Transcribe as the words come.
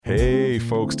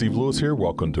folks, Steve Lewis here.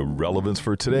 Welcome to Relevance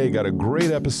for Today. Got a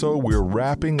great episode. We're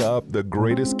wrapping up the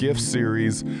Greatest Gift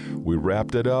series. We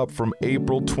wrapped it up from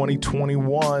April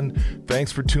 2021.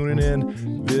 Thanks for tuning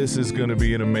in. This is going to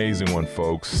be an amazing one,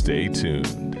 folks. Stay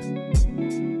tuned.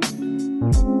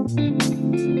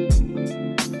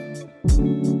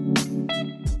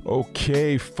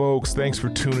 Okay, folks, thanks for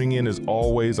tuning in as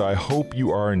always. I hope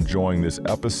you are enjoying this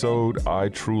episode. I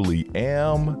truly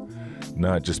am.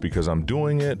 Not just because I'm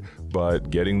doing it, but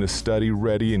getting the study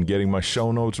ready and getting my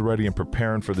show notes ready and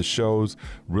preparing for the shows.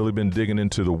 Really been digging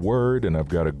into the Word, and I've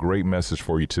got a great message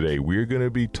for you today. We're going to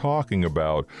be talking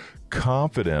about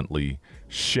confidently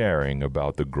sharing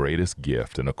about the greatest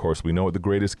gift. And of course, we know what the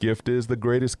greatest gift is. The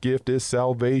greatest gift is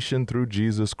salvation through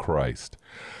Jesus Christ.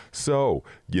 So,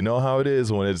 you know how it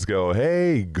is when it's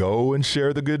hey, go and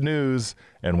share the good news.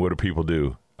 And what do people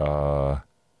do?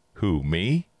 Who,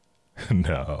 me?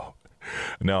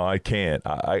 No, I can't.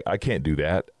 I can't do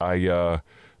that.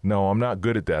 No, I'm not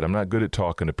good at that. I'm not good at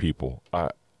talking to people.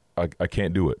 I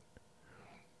can't do it.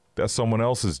 That's someone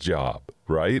else's job,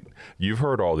 right? You've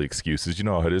heard all the excuses. You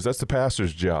know how it is. That's the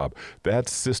pastor's job.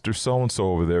 That's Sister so-and-so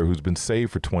over there who's been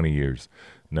saved for 20 years.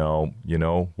 No,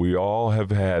 we all have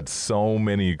had so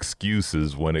many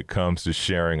excuses when it comes to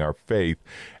sharing our faith.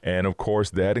 And of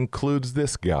course, that includes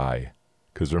this guy.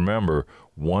 Because remember,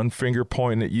 one finger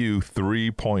pointing at you,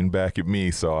 three pointing back at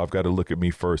me. So I've got to look at me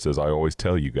first, as I always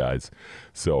tell you guys.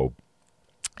 So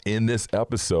in this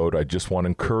episode, I just want to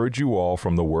encourage you all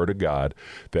from the Word of God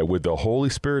that with the Holy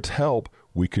Spirit's help,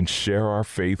 we can share our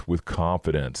faith with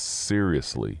confidence.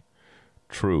 Seriously.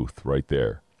 Truth right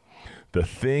there. The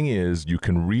thing is, you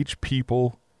can reach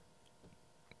people.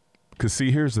 Because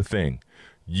see, here's the thing.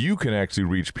 You can actually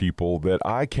reach people that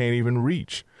I can't even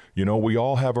reach. We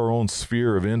all have our own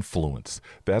sphere of influence.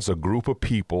 That's a group of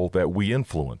people that we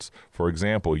influence. For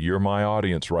example, you're my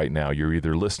audience right now. You're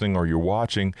either listening or you're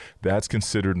watching. That's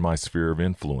considered my sphere of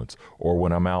influence. Or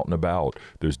when I'm out and about,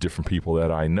 there's different people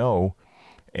that I know,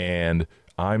 and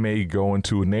I may go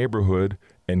into a neighborhood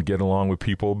and get along with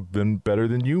people better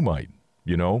than you might,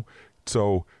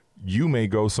 So you may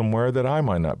go somewhere that I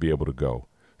might not be able to go.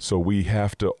 So we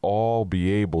have to all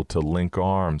be able to link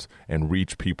arms and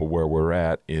reach people where we're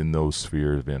at in those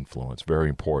spheres of influence. Very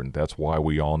important. That's why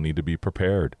we all need to be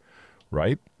prepared,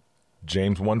 right?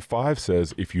 James 1:5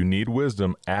 says, if you need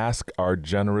wisdom, ask our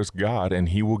generous God and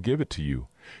he will give it to you.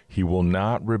 He will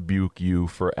not rebuke you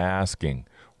for asking.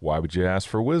 Why would you ask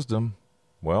for wisdom?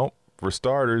 Well, for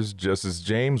starters, just as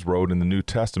James wrote in the New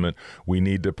Testament, we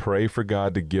need to pray for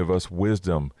God to give us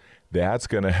wisdom. That's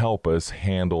going to help us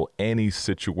handle any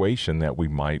situation that we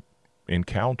might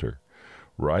encounter,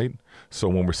 right? So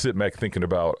when we're sitting back thinking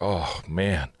about, oh,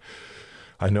 man,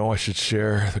 I know I should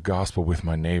share the gospel with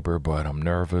my neighbor, but I'm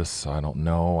nervous. I don't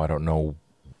know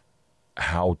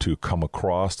how to come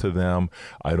across to them.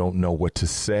 I don't know what to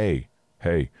say.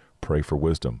 Hey, pray for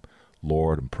wisdom.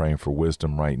 Lord, I'm praying for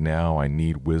wisdom right now. I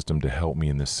need wisdom to help me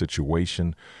in this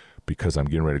situation, because I'm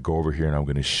getting ready to go over here and I'm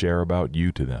going to share about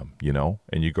you to them,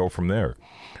 and you go from there.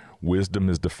 Wisdom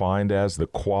is defined as the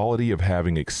quality of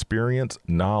having experience,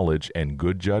 knowledge, and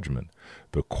good judgment,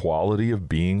 the quality of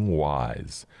being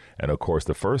wise. And of course,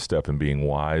 the first step in being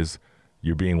wise,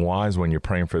 you're being wise when you're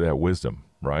praying for that wisdom,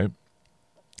 right?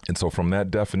 And so from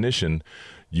that definition,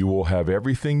 you will have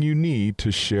everything you need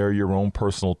to share your own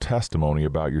personal testimony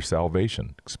about your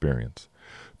salvation experience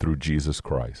through Jesus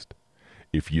Christ,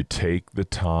 if you take the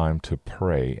time to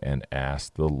pray and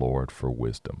ask the Lord for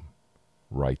wisdom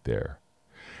right there.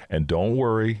 And don't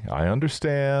worry, I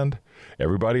understand.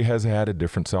 Everybody has had a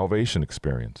different salvation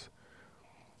experience.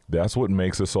 That's what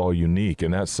makes us all unique,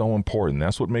 and that's so important.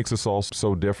 That's what makes us all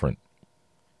so different.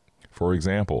 For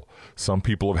example, some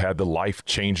people have had the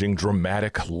life-changing,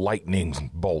 dramatic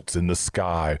lightning bolts in the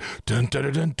sky. Dun, dun,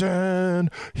 dun, dun, dun.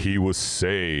 He was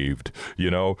saved.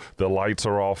 The lights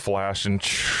are all flashing.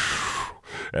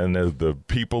 And the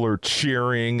people are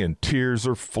cheering and tears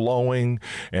are flowing,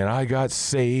 and I got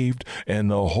saved,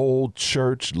 and the whole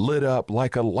church lit up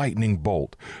like a lightning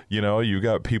bolt. You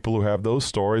got people who have those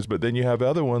stories, but then you have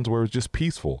other ones where it's just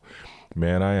peaceful.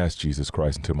 Man, I asked Jesus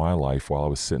Christ into my life while I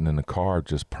was sitting in the car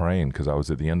just praying, because I was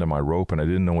at the end of my rope and I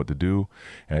didn't know what to do.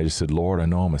 And I just said, Lord, I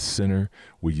know I'm a sinner.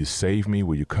 Will you save me?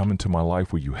 Will you come into my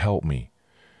life? Will you help me?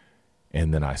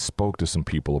 And then I spoke to some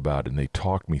people about it, and they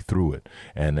talked me through it.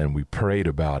 And then we prayed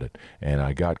about it, and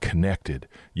I got connected,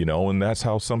 and that's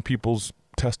how some people's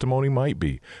testimony might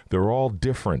be. They're all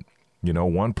different. You know,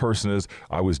 one person is,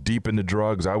 I was deep into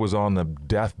drugs. I was on the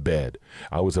deathbed.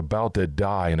 I was about to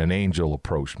die, and an angel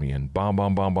approached me, and bomb,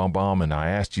 bomb, bomb, bomb, bomb. And I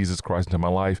asked Jesus Christ into my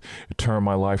life. It turned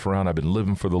my life around. I've been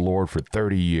living for the Lord for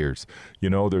 30 years. You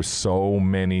know, there's so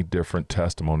many different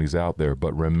testimonies out there.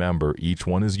 But remember, each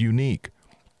one is unique.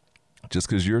 Just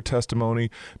because your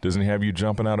testimony doesn't have you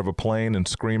jumping out of a plane and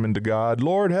screaming to God,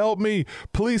 Lord, help me,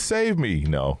 please save me.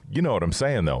 No, you know what I'm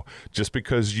saying, though. Just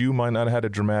because you might not have had a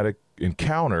dramatic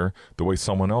encounter the way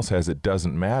someone else has, it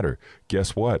doesn't matter.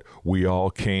 Guess what? We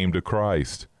all came to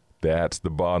Christ. That's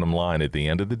the bottom line. At the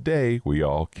end of the day, we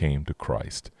all came to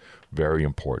Christ. Very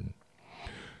important.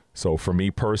 So for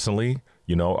me personally,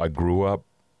 you know, I grew up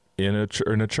in a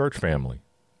church family.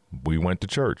 We went to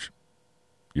church.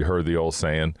 You heard the old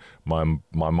saying, my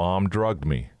mom drugged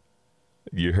me.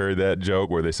 You heard that joke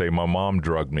where they say, my mom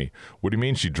drugged me. What do you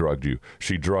mean she drugged you?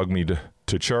 She drugged me to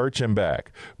church and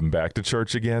back to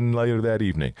church again later that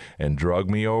evening, and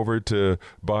drugged me over to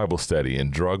Bible study,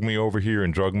 and drugged me over here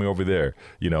and drugged me over there.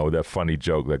 You know, that funny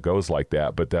joke that goes like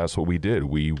that, but that's what we did.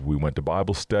 We went to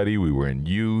Bible study. We were in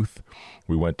youth.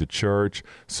 We went to church.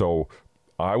 So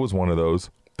I was one of those.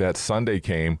 That Sunday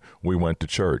came, we went to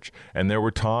church. And there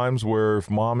were times where if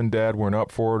mom and dad weren't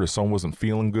up for it or someone wasn't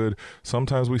feeling good,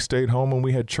 sometimes we stayed home and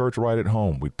we had church right at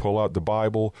home. We'd pull out the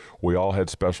Bible. We all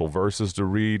had special verses to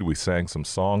read. We sang some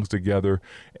songs together,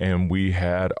 and we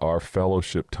had our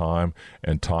fellowship time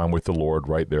and time with the Lord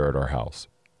right there at our house.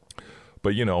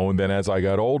 But, you know, and then as I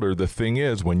got older, the thing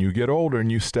is, when you get older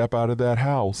and you step out of that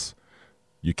house,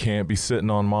 you can't be sitting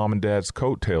on mom and dad's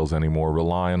coattails anymore,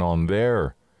 relying on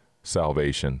their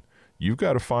salvation. You've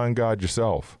got to find God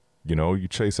yourself. You know, you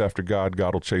chase after God,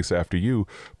 God will chase after you.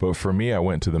 But for me, I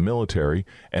went to the military,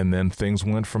 and then things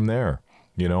went from there.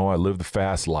 You know, I lived the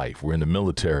fast life. We're in the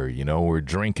military, you know, we're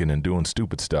drinking and doing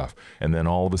stupid stuff. And then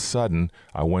all of a sudden,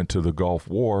 I went to the Gulf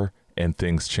War, and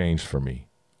things changed for me.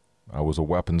 I was a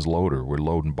weapons loader. We're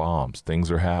loading bombs.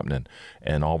 Things are happening.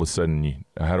 And all of a sudden,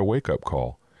 I had a wake-up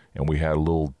call. And we had a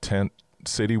little tent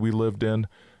city we lived in,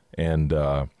 and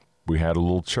we had a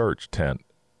little church tent.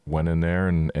 Went in there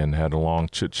and had a long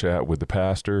chit-chat with the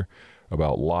pastor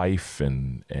about life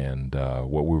and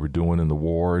what we were doing in the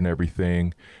war and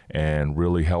everything, and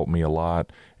really helped me a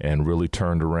lot, and really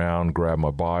turned around, grabbed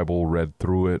my Bible, read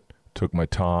through it, took my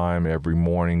time every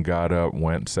morning, got up,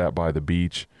 went and sat by the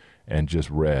beach, and just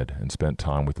read and spent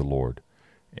time with the Lord.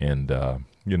 And,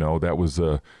 you know, that was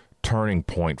a turning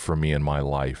point for me in my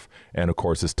life. And of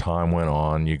course, as time went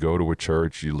on, you go to a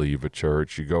church, you leave a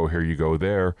church, you go here, you go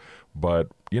there. But,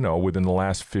 you know, within the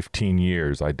last 15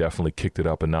 years, I definitely kicked it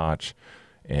up a notch,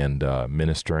 and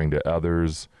ministering to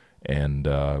others, and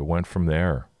went from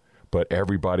there. But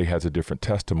everybody has a different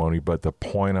testimony. But the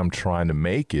point I'm trying to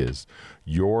make is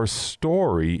your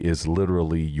story is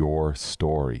literally your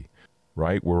story,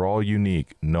 right? We're all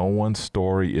unique. No one's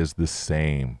story is the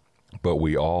same, but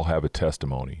we all have a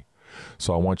testimony.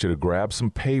 So I want you to grab some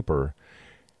paper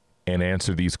and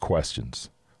answer these questions.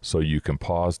 So you can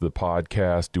pause the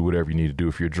podcast, do whatever you need to do.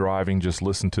 If you're driving, just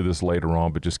listen to this later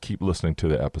on, but just keep listening to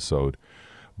the episode.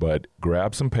 But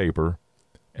grab some paper,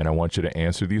 and I want you to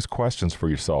answer these questions for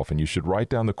yourself. And you should write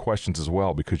down the questions as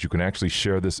well, because you can actually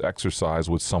share this exercise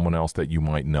with someone else that you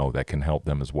might know that can help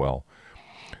them as well.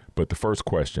 But the first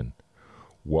question,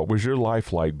 what was your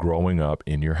life like growing up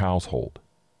in your household?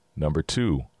 Number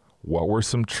 2, what were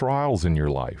some trials in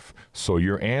your life? So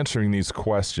you're answering these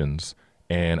questions,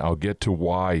 and I'll get to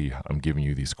why I'm giving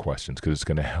you these questions, because it's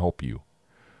going to help you.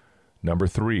 Number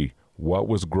 3, what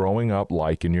was growing up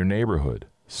like in your neighborhood?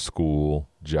 School,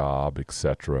 job,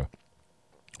 etc.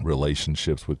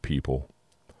 Relationships with people.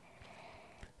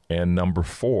 And number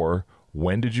 4,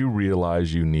 when did you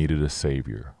realize you needed a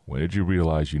Savior? When did you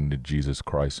realize you needed Jesus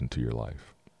Christ into your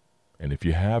life? And if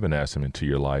you haven't asked Him into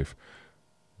your life,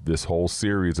 this whole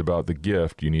series about the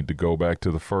gift, you need to go back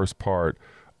to the first part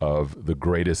of The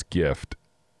Greatest Gift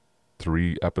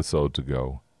 3 episodes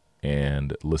ago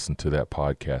and listen to that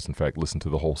podcast. In fact, listen to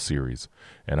the whole series,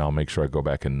 and I'll make sure I go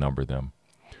back and number them.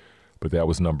 But that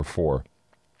was number 4.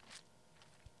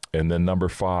 And then number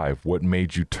 5, what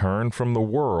made you turn from the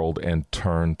world and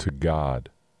turn to God?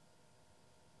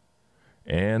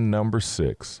 And number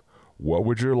 6, what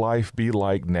would your life be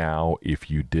like now if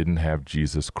you didn't have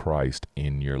Jesus Christ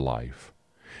in your life?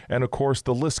 And of course,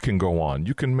 the list can go on.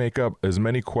 You can make up as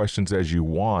many questions as you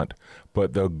want,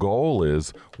 but the goal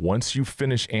is once you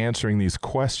finish answering these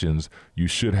questions, you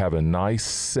should have a nice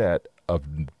set of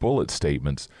bullet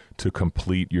statements to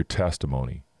complete your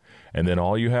testimony. And then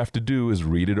all you have to do is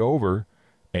read it over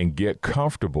and get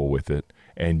comfortable with it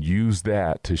and use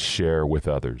that to share with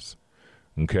others.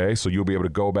 Okay, so you'll be able to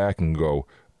go back and go,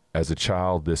 as a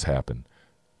child, this happened.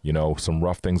 You know, some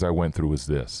rough things I went through was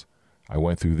this. I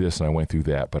went through this and I went through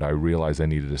that, but I realized I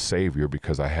needed a savior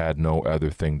because I had no other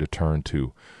thing to turn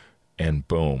to. And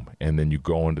boom. And then you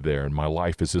go into there. And my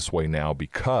life is this way now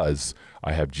because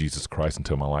I have Jesus Christ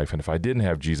into my life. And if I didn't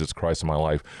have Jesus Christ in my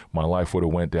life would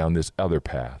have went down this other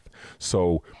path.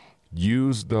 So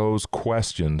use those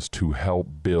questions to help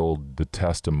build the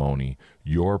testimony,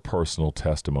 your personal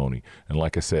testimony. And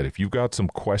like I said, if you've got some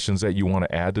questions that you want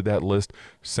to add to that list,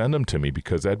 send them to me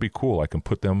because that'd be cool. I can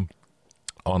put them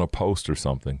on a post or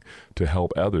something to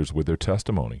help others with their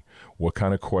testimony. What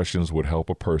kind of questions would help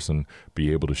a person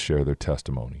be able to share their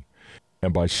testimony?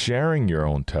 And by sharing your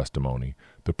own testimony,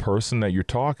 the person that you're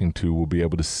talking to will be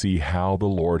able to see how the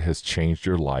Lord has changed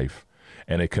your life.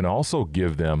 And it can also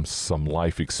give them some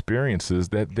life experiences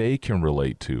that they can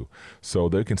relate to. So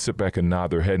they can sit back and nod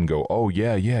their head and go, oh,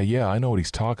 yeah, I know what he's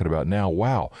talking about now.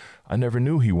 Wow, I never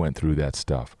knew he went through that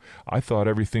stuff. I thought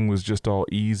everything was just all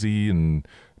easy and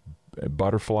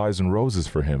butterflies and roses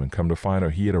for him, and come to find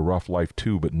out he had a rough life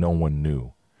too, but no one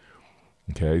knew.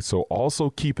 Okay, so also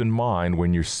keep in mind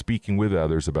when you're speaking with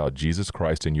others about Jesus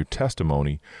Christ and your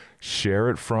testimony, share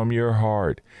it from your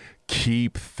heart.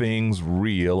 Keep things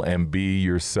real and be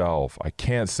yourself. I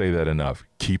can't say that enough.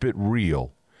 Keep it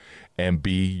real and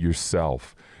be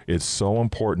yourself. It's so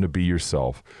important to be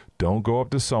yourself. Don't go up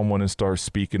to someone and start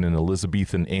speaking in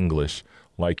Elizabethan English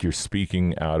like you're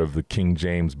speaking out of the King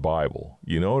James Bible.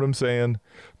 You know what I'm saying?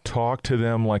 Talk to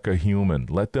them like a human.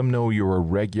 Let them know you're a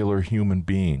regular human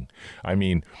being. I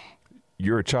mean,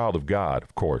 you're a child of God,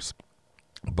 of course,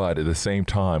 but at the same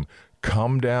time,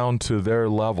 come down to their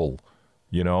level.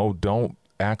 You know, don't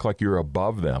act like you're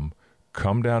above them.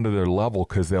 Come down to their level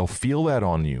because they'll feel that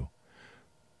on you.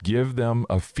 Give them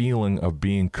a feeling of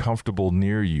being comfortable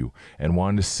near you and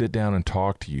wanting to sit down and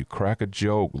talk to you, crack a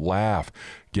joke, laugh,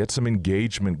 get some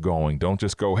engagement going. Don't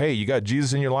just go, hey, you got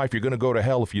Jesus in your life, you're going to go to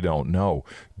hell if you don't. No,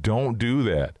 don't do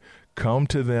that. Come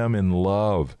to them in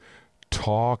love.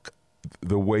 Talk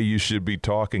the way you should be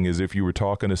talking as if you were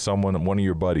talking to someone, one of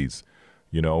your buddies.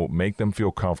 You know, make them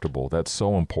feel comfortable. That's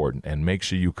so important. And make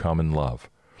sure you come in love.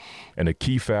 And a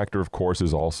key factor, of course,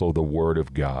 is also the Word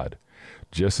of God.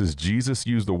 Just as Jesus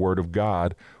used the Word of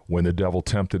God when the devil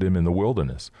tempted him in the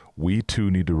wilderness, we too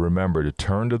need to remember to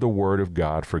turn to the Word of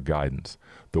God for guidance.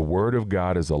 The Word of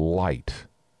God is a light.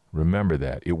 Remember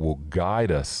that. It will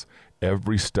guide us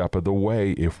every step of the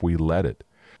way if we let it.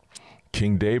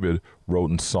 King David wrote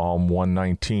in Psalm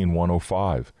 119,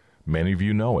 105. Many of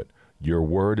you know it. Your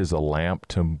word is a lamp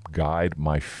to guide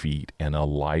my feet and a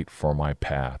light for my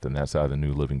path. And that's out of the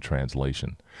New Living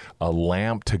Translation. A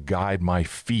lamp to guide my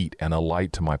feet and a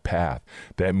light to my path.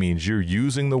 That means you're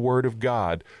using the Word of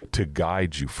God to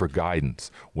guide you for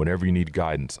guidance. Whenever you need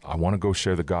guidance, I want to go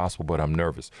share the gospel, but I'm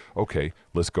nervous. Okay,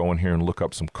 let's go in here and look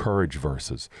up some courage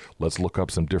verses. Let's look up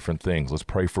some different things. Let's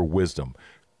pray for wisdom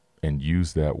and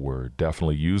use that word.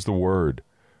 Definitely use the Word.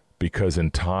 Because in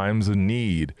times of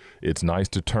need, it's nice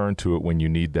to turn to it when you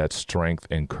need that strength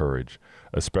and courage,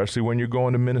 especially when you're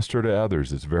going to minister to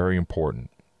others. It's very important.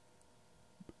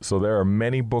 So there are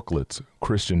many booklets,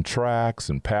 Christian tracts,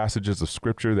 and passages of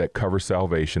Scripture that cover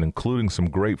salvation, including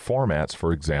some great formats,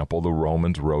 for example, the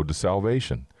Romans Road to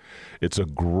Salvation. It's a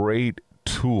great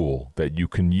tool that you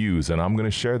can use, and I'm going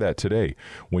to share that today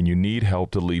when you need help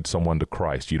to lead someone to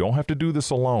Christ. You don't have to do this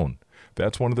alone.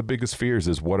 That's one of the biggest fears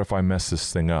is, what if I mess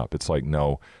this thing up? It's like,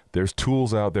 no, there's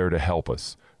tools out there to help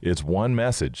us. It's one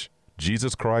message.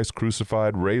 Jesus Christ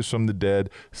crucified, raised from the dead,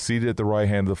 seated at the right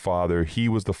hand of the Father. He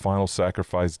was the final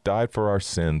sacrifice, died for our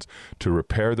sins to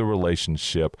repair the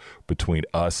relationship between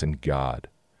us and God.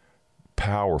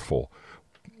 Powerful.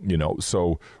 You know,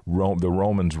 so the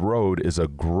Romans Road is a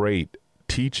great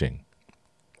teaching.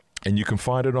 And you can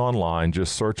find it online.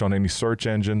 Just search on any search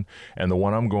engine. And the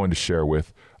one I'm going to share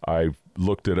with, I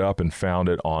looked it up and found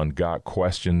it on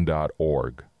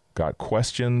gotquestion.org.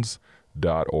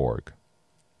 Gotquestions.org.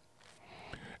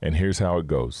 And here's how it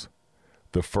goes.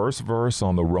 The first verse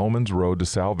on the Romans Road to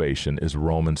Salvation is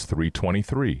Romans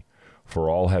 3:23.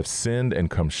 For all have sinned and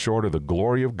come short of the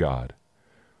glory of God.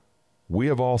 We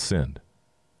have all sinned.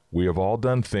 We have all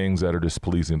done things that are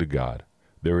displeasing to God.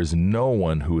 There is no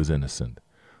one who is innocent.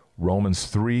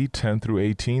 Romans 3:10 through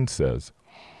 18 says,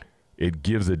 it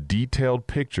gives a detailed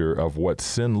picture of what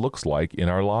sin looks like in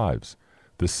our lives.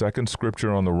 The second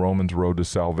scripture on the Romans Road to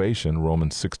Salvation,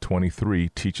 Romans 6:23,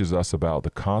 teaches us about the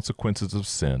consequences of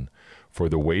sin. For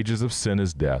the wages of sin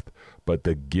is death, but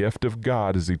the gift of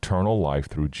God is eternal life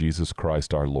through Jesus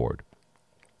Christ our Lord.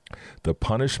 The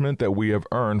punishment that we have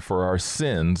earned for our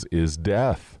sins is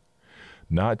death.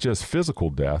 Not just physical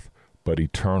death, but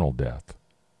eternal death.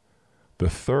 The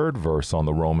third verse on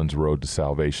the Romans road to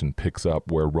salvation picks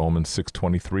up where Romans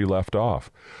 6:23 left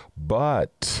off.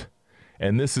 But,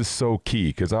 and this is so key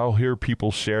because I'll hear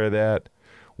people share that,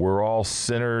 we're all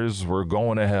sinners, we're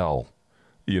going to hell.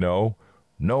 No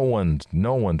one's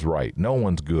right, no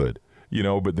one's good.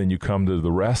 But then you come to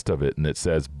the rest of it and it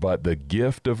says, but the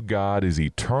gift of God is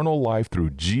eternal life through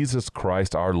Jesus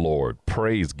Christ our Lord.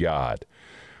 Praise God.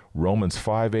 Romans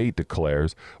 5:8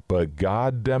 declares, but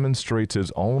God demonstrates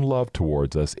his own love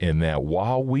towards us in that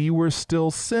while we were still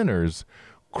sinners,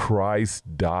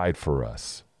 Christ died for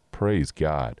us. Praise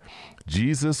God.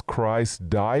 Jesus Christ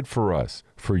died for us,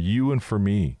 for you and for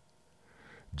me.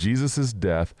 Jesus'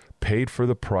 death paid for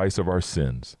the price of our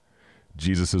sins.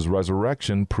 Jesus'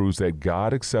 resurrection proves that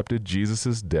God accepted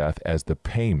Jesus' death as the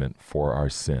payment for our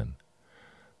sin.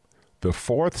 The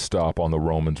fourth stop on the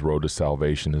Romans road to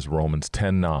salvation is Romans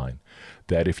 10:9,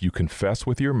 that if you confess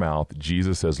with your mouth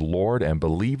Jesus as Lord and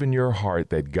believe in your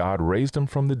heart that God raised him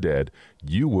from the dead,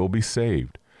 you will be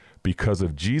saved. Because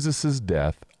of Jesus'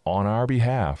 death on our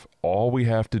behalf, all we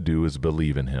have to do is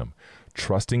believe in him,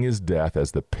 trusting his death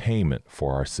as the payment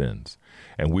for our sins,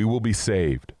 and we will be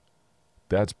saved.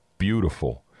 That's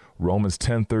beautiful. Romans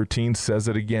 10:13 says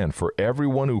it again, for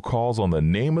everyone who calls on the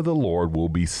name of the Lord will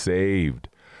be saved.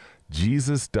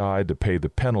 Jesus died to pay the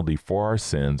penalty for our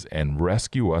sins and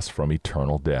rescue us from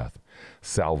eternal death.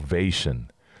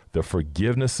 Salvation, the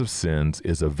forgiveness of sins,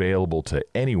 is available to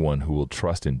anyone who will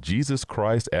trust in Jesus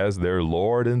Christ as their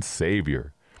Lord and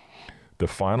Savior. The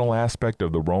final aspect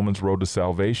of the Romans road to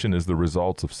salvation is the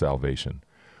results of salvation.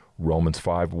 Romans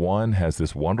 5:1 has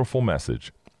this wonderful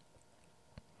message.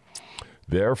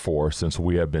 Therefore, since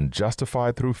we have been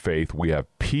justified through faith, we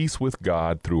have peace with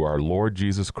God through our Lord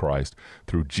Jesus Christ.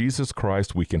 Through Jesus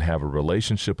Christ, we can have a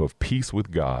relationship of peace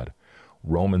with God.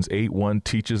 Romans 8:1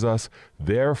 teaches us,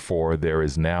 therefore, there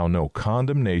is now no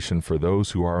condemnation for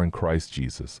those who are in Christ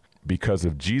Jesus. Because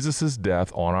of Jesus'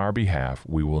 death on our behalf,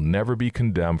 we will never be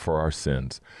condemned for our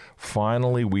sins.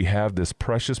 Finally, we have this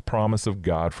precious promise of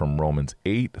God from Romans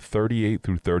 8:38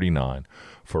 through 39.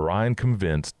 For I am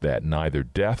convinced that neither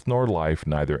death nor life,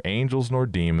 neither angels nor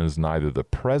demons, neither the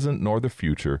present nor the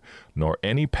future, nor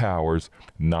any powers,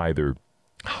 neither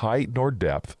height nor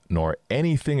depth, nor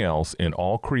anything else in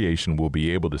all creation will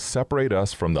be able to separate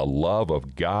us from the love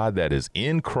of God that is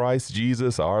in Christ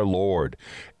Jesus our Lord.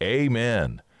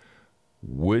 Amen.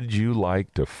 Would you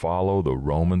like to follow the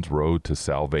Romans road to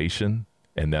salvation?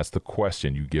 And that's the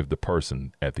question you give the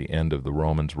person at the end of the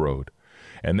Romans road.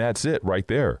 And that's it right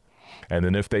there. And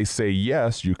then if they say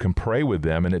yes, you can pray with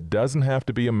them, and it doesn't have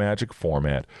to be a magic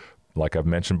format, like I've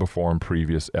mentioned before in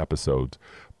previous episodes,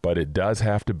 but it does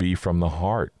have to be from the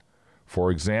heart. For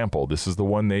example, this is the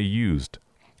one they used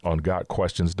on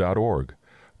gotquestions.org.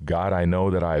 God, I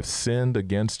know that I have sinned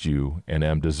against you and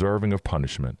am deserving of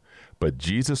punishment. But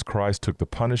Jesus Christ took the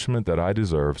punishment that I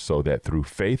deserve so that through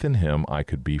faith in him I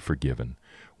could be forgiven.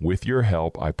 With your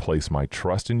help, I place my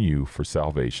trust in you for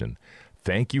salvation.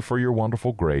 Thank you for your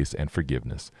wonderful grace and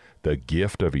forgiveness, the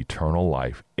gift of eternal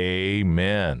life.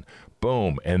 Amen.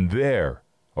 Boom. And there.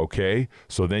 Okay?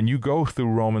 So then you go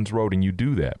through Romans road and you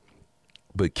do that.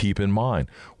 But keep in mind,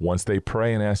 once they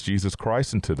pray and ask Jesus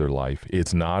Christ into their life,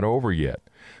 it's not over yet.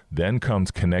 Then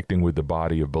comes connecting with the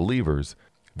body of believers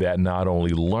that not only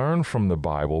learn from the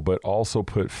Bible, but also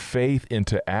put faith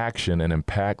into action and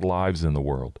impact lives in the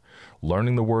world,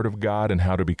 learning the Word of God and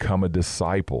how to become a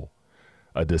disciple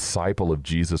of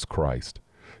Jesus Christ.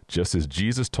 Just as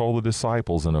Jesus told the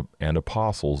disciples and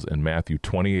apostles in Matthew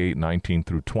 28:19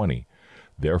 through 20,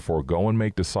 therefore go and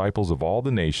make disciples of all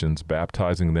the nations,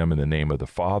 baptizing them in the name of the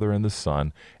Father and the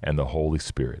Son and the Holy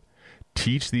Spirit.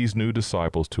 Teach these new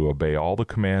disciples to obey all the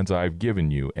commands I have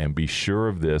given you, and be sure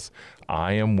of this,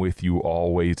 I am with you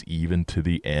always, even to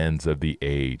the ends of the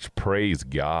age. Praise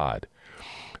God.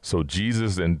 So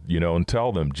Jesus, and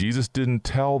tell them, Jesus didn't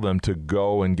tell them to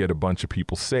go and get a bunch of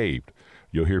people saved.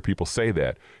 You'll hear people say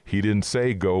that. He didn't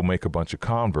say go make a bunch of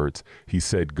converts. He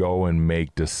said go and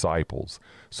make disciples.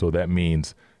 So that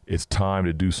means it's time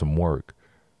to do some work.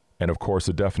 And of course,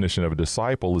 the definition of a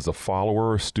disciple is a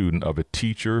follower or student of a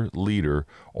teacher, leader,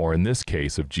 or in this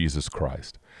case, of Jesus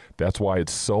Christ. That's why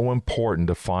it's so important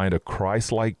to find a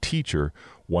Christ-like teacher,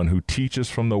 one who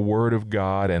teaches from the Word of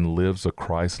God and lives a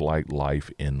Christ-like life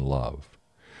in love.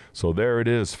 So there it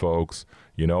is, folks.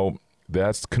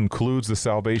 That concludes the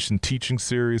Salvation Teaching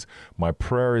Series. My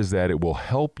prayer is that it will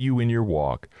help you in your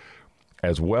walk,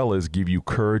 as well as give you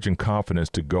courage and confidence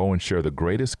to go and share the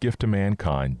greatest gift to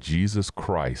mankind, Jesus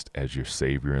Christ, as your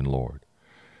Savior and Lord.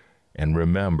 And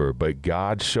remember, but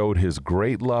God showed his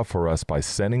great love for us by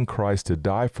sending Christ to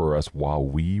die for us while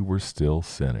we were still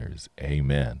sinners.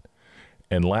 Amen.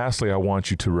 And lastly, I want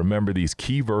you to remember these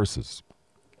key verses.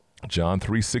 John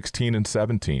 3:16 and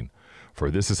 17.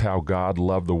 For this is how God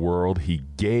loved the world. He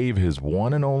gave his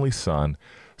one and only Son,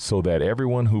 so that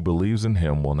everyone who believes in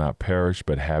him will not perish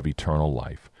but have eternal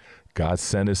life. God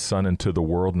sent his Son into the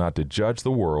world not to judge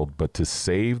the world, but to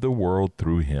save the world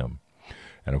through him.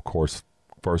 And of course,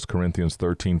 1 Corinthians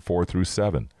 13:4 through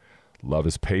 7. Love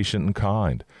is patient and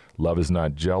kind. Love is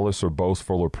not jealous or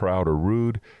boastful or proud or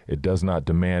rude. It does not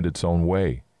demand its own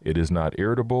way. It is not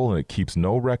irritable, and it keeps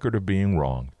no record of being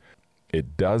wronged.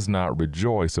 It does not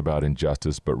rejoice about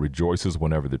injustice, but rejoices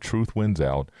whenever the truth wins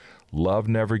out. Love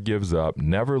never gives up,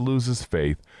 never loses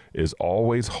faith, is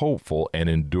always hopeful, and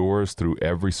endures through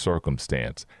every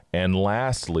circumstance. And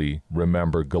lastly,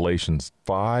 remember Galatians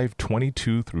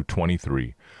 5:22 through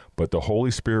 23. But the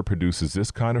Holy Spirit produces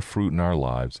this kind of fruit in our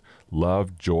lives: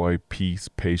 love, joy, peace,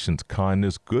 patience,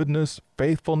 kindness, goodness,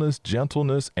 faithfulness,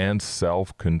 gentleness, and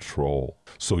self-control.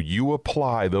 So you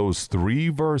apply those 3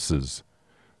 verses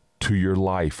to your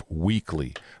life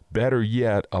weekly. Better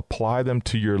yet, apply them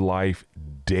to your life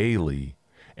daily,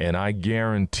 and I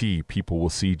guarantee people will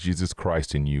see Jesus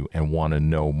Christ in you and want to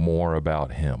know more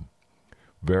about him.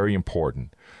 Very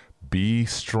important. Be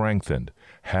strengthened.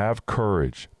 Have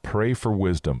courage. Pray for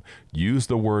wisdom. Use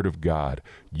the word of God.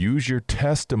 Use your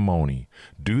testimony.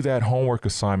 Do that homework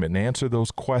assignment and answer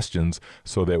those questions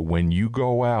so that when you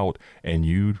go out and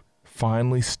you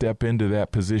finally step into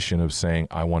that position of saying,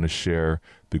 I want to share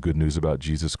the good news about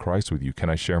Jesus Christ with you. Can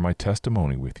I share my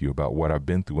testimony with you about what I've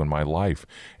been through in my life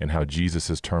and how Jesus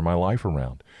has turned my life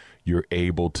around? You're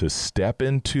able to step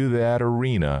into that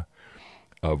arena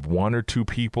of 1 or 2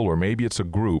 people, or maybe it's a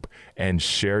group, and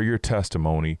share your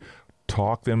testimony,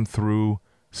 talk them through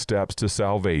steps to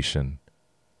salvation,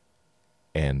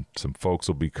 and some folks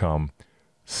will become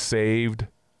saved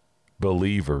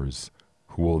believers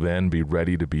who will then be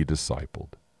ready to be discipled.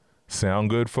 Sound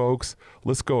good, folks?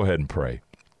 Let's go ahead and pray.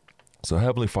 So,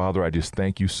 Heavenly Father, I just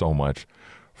thank you so much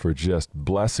for just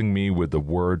blessing me with the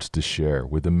words to share,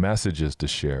 with the messages to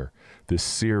share, this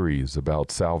series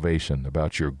about salvation,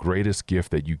 about your greatest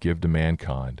gift that you give to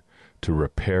mankind to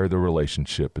repair the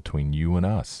relationship between you and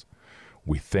us.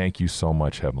 We thank you so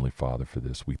much, Heavenly Father, for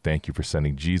this. We thank you for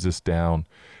sending Jesus down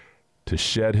to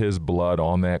shed his blood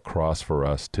on that cross for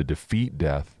us, to defeat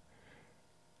death,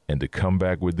 and to come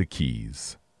back with the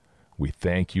keys. We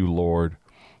thank you, Lord.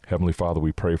 Heavenly Father,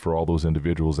 we pray for all those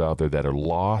individuals out there that are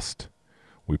lost.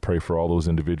 We pray for all those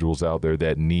individuals out there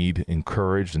that need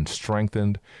encouraged and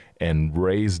strengthened and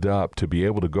raised up to be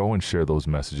able to go and share those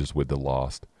messages with the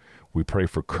lost. We pray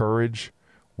for courage.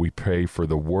 We pray for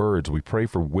the words. We pray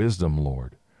for wisdom,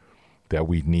 Lord, that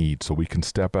we need so we can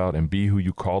step out and be who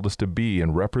you called us to be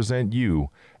and represent you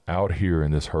out here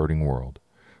in this hurting world.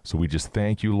 So we just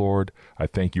thank you, Lord. I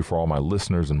thank you for all my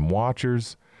listeners and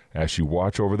watchers. As you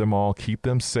watch over them all, keep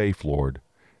them safe, Lord.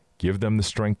 Give them the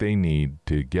strength they need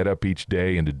to get up each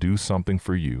day and to do something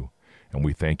for you. And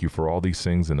we thank you for all these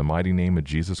things in the mighty name of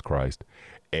Jesus Christ.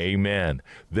 Amen.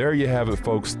 There you have it,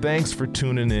 folks. Thanks for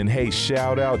tuning in. Hey,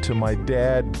 shout out to my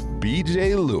dad,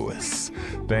 BJ Lewis.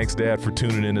 Thanks, Dad, for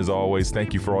tuning in as always.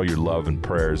 Thank you for all your love and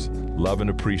prayers. Love and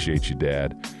appreciate you,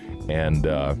 Dad. And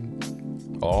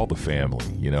all the family,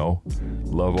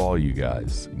 love all you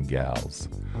guys and gals.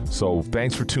 So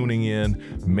thanks for tuning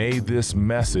in. May this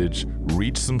message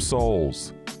reach some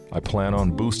souls. I plan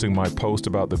on boosting my post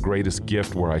about the greatest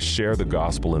gift where I share the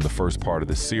gospel in the first part of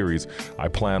the series. I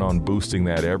plan on boosting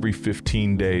that every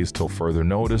 15 days till further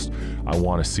notice. I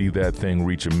want to see that thing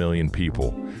reach 1 million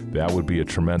people. That would be a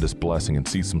tremendous blessing and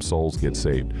see some souls get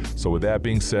saved. So with that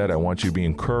being said, I want you to be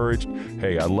encouraged.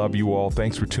 Hey, I love you all.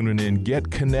 Thanks for tuning in.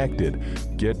 Get connected.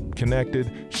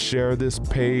 Share this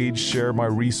page. Share my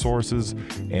resources.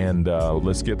 And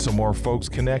let's get some more folks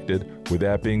connected. With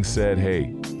that being said,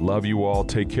 hey, love you all.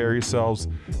 Take care of yourselves.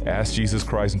 Ask Jesus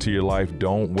Christ into your life.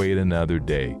 Don't wait another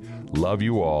day. Love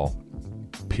you all.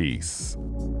 Peace.